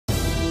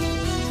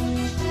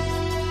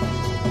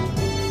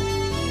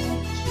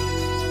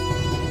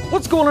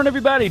What's going on,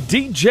 everybody?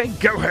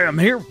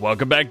 DjGoHam here.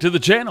 Welcome back to the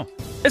channel.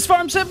 It's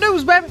Farm Sim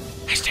News, baby.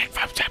 Hashtag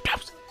Farm Sim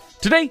News.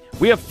 Today,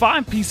 we have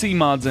 5 PC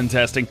mods in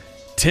testing,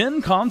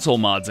 10 console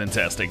mods in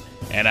testing,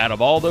 and out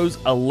of all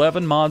those,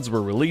 11 mods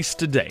were released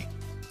today.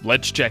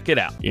 Let's check it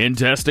out. In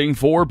testing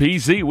for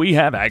PC, we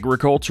have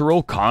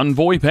Agricultural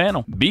Convoy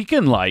Panel,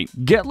 Beacon Light,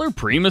 Gettler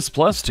Primus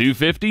Plus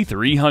 250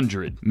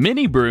 300,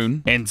 Mini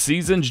Brune, and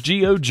Seasons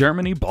Geo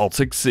Germany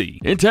Baltic Sea.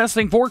 In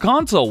testing for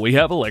console, we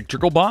have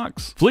Electrical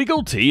Box,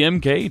 Flegel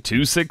TMK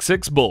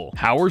 266 Bull,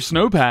 Hauer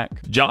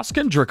Snowpack,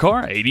 Joskin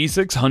Drakkar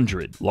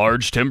 8600,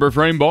 Large Timber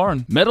Frame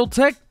Barn,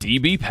 Metaltech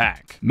DB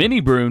Pack, Mini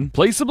Brune,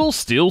 Placeable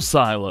Steel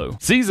Silo,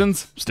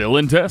 Seasons, still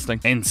in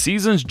testing, and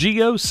Seasons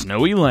Geo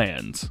Snowy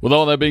Lands. With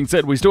all that being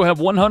said, we still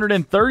have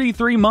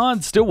 133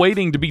 mods still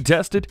waiting to be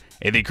tested,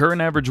 and the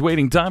current average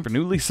waiting time for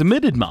newly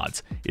submitted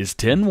mods is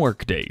 10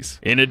 workdays.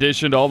 In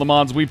addition to all the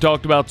mods we've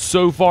talked about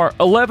so far,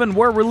 11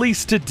 were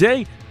released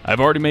today. I've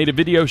already made a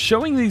video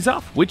showing these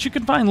off, which you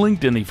can find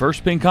linked in the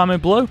first pinned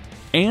comment below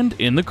and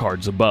in the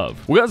cards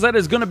above. Well guys, that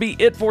is going to be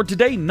it for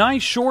today.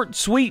 Nice, short,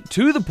 sweet,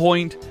 to the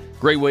point.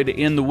 Great way to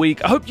end the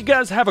week. I hope you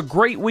guys have a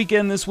great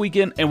weekend this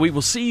weekend, and we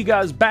will see you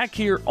guys back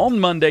here on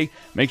Monday.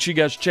 Make sure you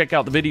guys check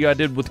out the video I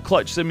did with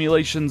clutch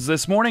simulations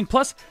this morning.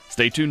 Plus,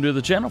 stay tuned to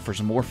the channel for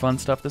some more fun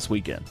stuff this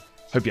weekend.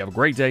 Hope you have a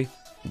great day.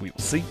 We will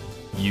see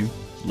you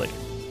later.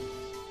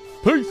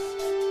 Peace.